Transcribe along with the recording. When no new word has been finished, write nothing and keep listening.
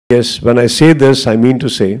Yes, when I say this, I mean to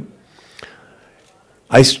say,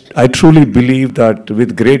 I truly believe that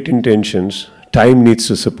with great intentions, time needs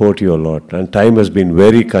to support you a lot. And time has been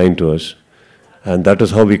very kind to us. And that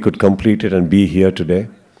is how we could complete it and be here today.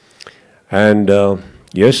 And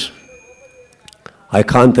yes, I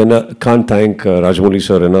can't thank Rajamouli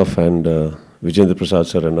sir enough and Vijayendra Prasad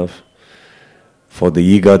sir enough for the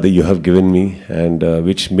eager that you have given me, and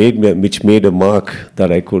which made a mark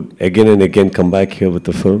that I could again and again come back here with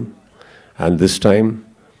the film. And this time,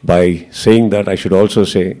 by saying that, I should also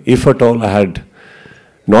say, if at all I had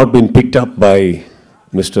not been picked up by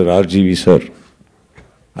Mr. RGV sir,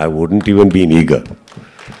 I wouldn't even been eager.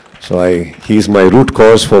 So he's my root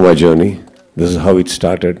cause for my journey. This is how it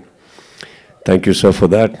started. Thank you, sir, for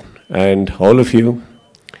that. And all of you,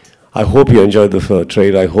 I hope you enjoyed the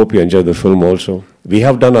trailer. I hope you enjoyed the film also. We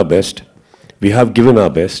have done our best. We have given our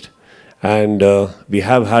best. And we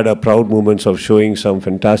have had our proud moments of showing some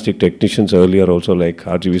fantastic technicians earlier also, like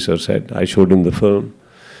RGV sir said. I showed him the film.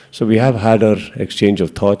 So we have had our exchange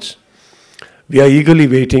of thoughts. We are eagerly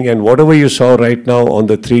waiting, and whatever you saw right now on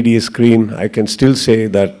the 3D screen, I can still say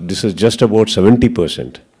that this is just about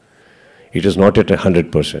 70%. It is not yet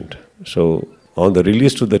 100%. So on the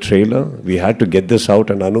release to the trailer, we had to get this out,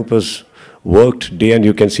 and Anup has worked day, and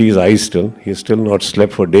you can see his eyes still. He's still not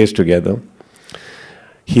slept for days together.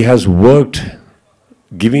 He has worked,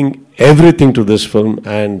 giving everything to this film,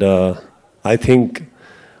 and I think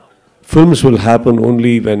films will happen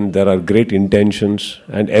only when there are great intentions,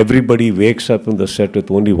 and everybody wakes up in the set with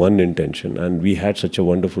only one intention, and we had such a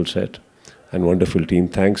wonderful set and wonderful team.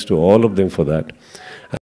 Thanks to all of them for that.